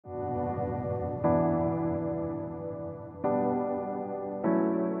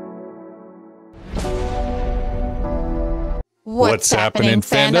What's happening,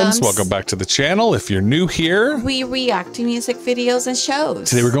 fandoms? Welcome back to the channel. If you're new here, we react to music videos and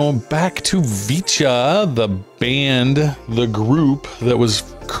shows. Today we're going back to VCHA, the band, the group that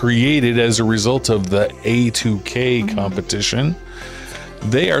was created as a result of the A2K competition.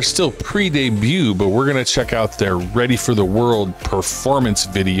 They are still pre-debut, but we're going to check out their Ready for the World performance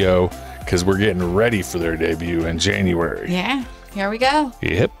video because we're getting ready for their debut in January. Yeah, here we go.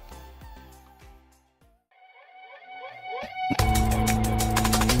 Yep.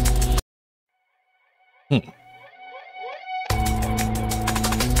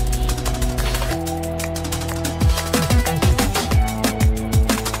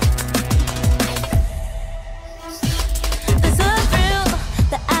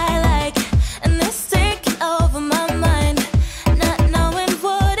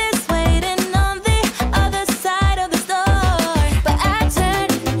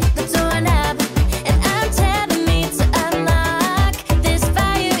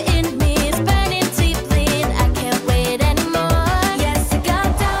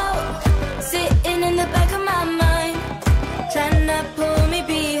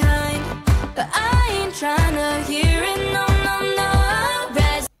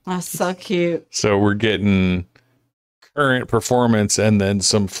 That's so cute. So we're getting current performance and then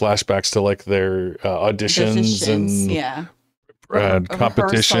some flashbacks to like their auditions and yeah,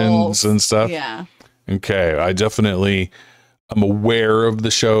 competitions and stuff. Yeah. Okay, I'm aware of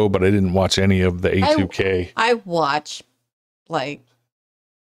the show, but I didn't watch any of the A2K. I watched like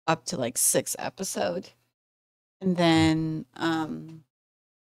up to like 6 episodes, and then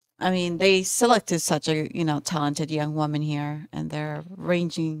I mean, they selected such a, talented young woman here, and they're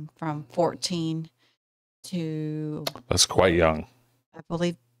ranging from 14 to... That's quite young. I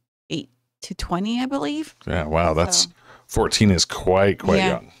believe 8 to 20, I believe. Yeah, wow, that's... 14 is quite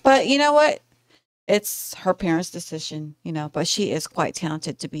young. But you know what? It's her parents' decision, but she is quite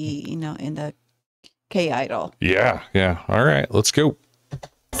talented to be, in the K-Idol. Yeah, yeah. All right, let's go.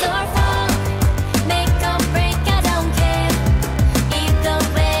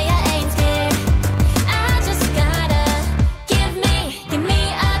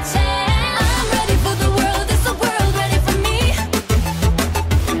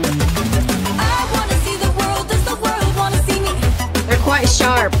 Quite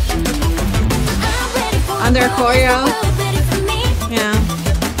sharp on their choreo. Yeah.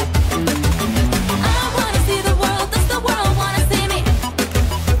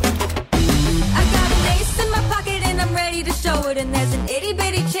 I got an ace in my pocket and I'm ready to show it, and there's an itty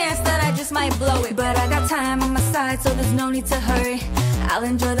bitty chance that I just might blow it, but I got time on my side, so there's no need to hurry. I'll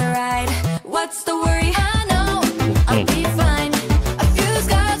enjoy the ride. What's the worry? I know I'll be fine. A few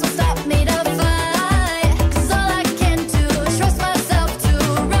scars will stop me to fight, 'cause all I can do is trust myself to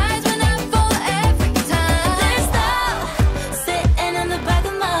rise when I fall every time. This thought sitting in the back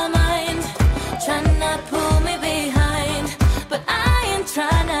of my mind, trying to pull me behind, but I ain't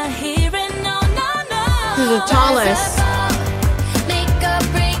trying to hear it. No, no, no. Who's the tallest?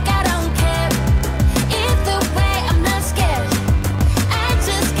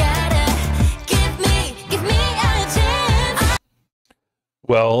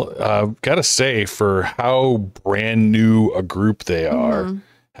 Well, gotta say, for how brand new a group they are,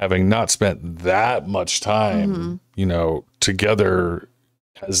 having not spent that much time, together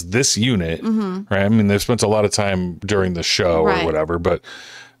as this unit, right? I mean, they've spent a lot of time during the show or whatever, but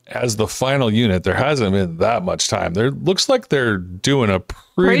as the final unit, there hasn't been that much time. There looks like they're doing a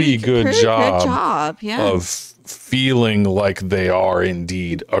pretty good job of feeling like they are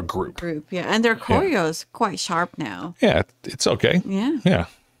indeed a group. Yeah, and their choreo is quite sharp now. Yeah, it's okay. Yeah. Yeah.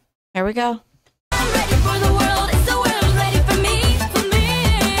 Here we go. I'm ready for the world. Is the world ready for me? For me.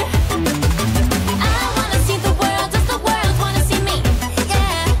 I wanna see the world. Does the world wanna see me?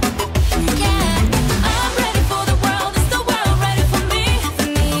 Yeah. Yeah. I'm ready for the world. Is the world ready for me? For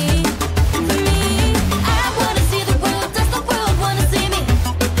me. For me. I wanna see the world. Does the world wanna see me?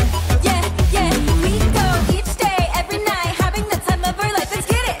 Yeah. Yeah. We go each day, every night, having the time of our life. Let's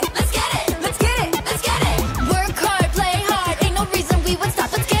get it. Let's get it. Let's get it. Let's get it. Work hard, play hard. Ain't no reason we would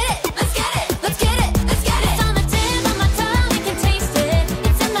stop. Let's get it. Let's get it. Let's get it. Let's get it. It's on the tip of my tongue, I can taste it.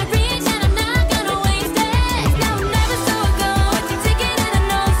 It's in my reach and I'm not gonna waste it. Now or never, so I go. I can take it and I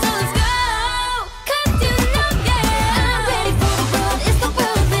know, so let's go. 'Cause yeah, I'm ready for the world. Is the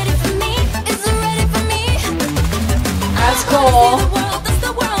world ready for me? Is it ready for me? That's cool. The world, does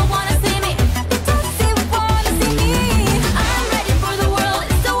the world wanna see me? Does it wanna see me? I'm ready for the world.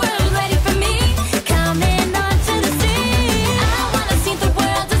 Is the world ready for me? Coming onto the scene. I wanna see the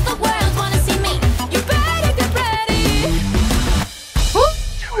world. Does the world wanna see me? You better get ready.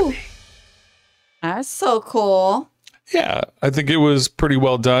 That's so cool. Yeah, I think it was pretty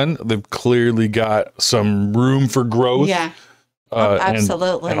well done. They've clearly got some room for growth. Yeah. And-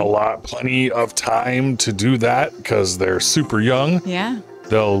 Absolutely. and plenty of time to do that because they're super young. Yeah.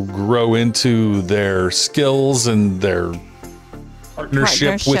 They'll grow into their skills and their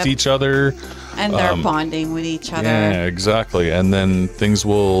partnership with each other. And they're bonding with each other. Yeah, exactly. And then things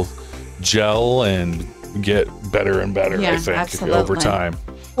will gel and get better and better, Yeah, I think, absolutely. over time.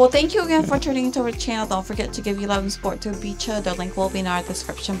 Well, thank you again for tuning into our channel. Don't forget to give your love and support to VCHA. The link will be in our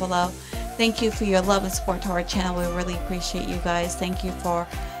description below. Thank you for your love and support to our channel. We really appreciate you guys. Thank you for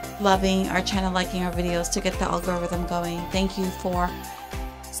loving our channel, liking our videos to get the algorithm going. Thank you for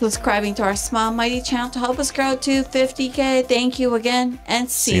subscribing to our Small Mighty channel to help us grow to 50K. Thank you again, and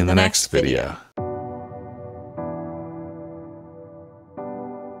see you in the next video.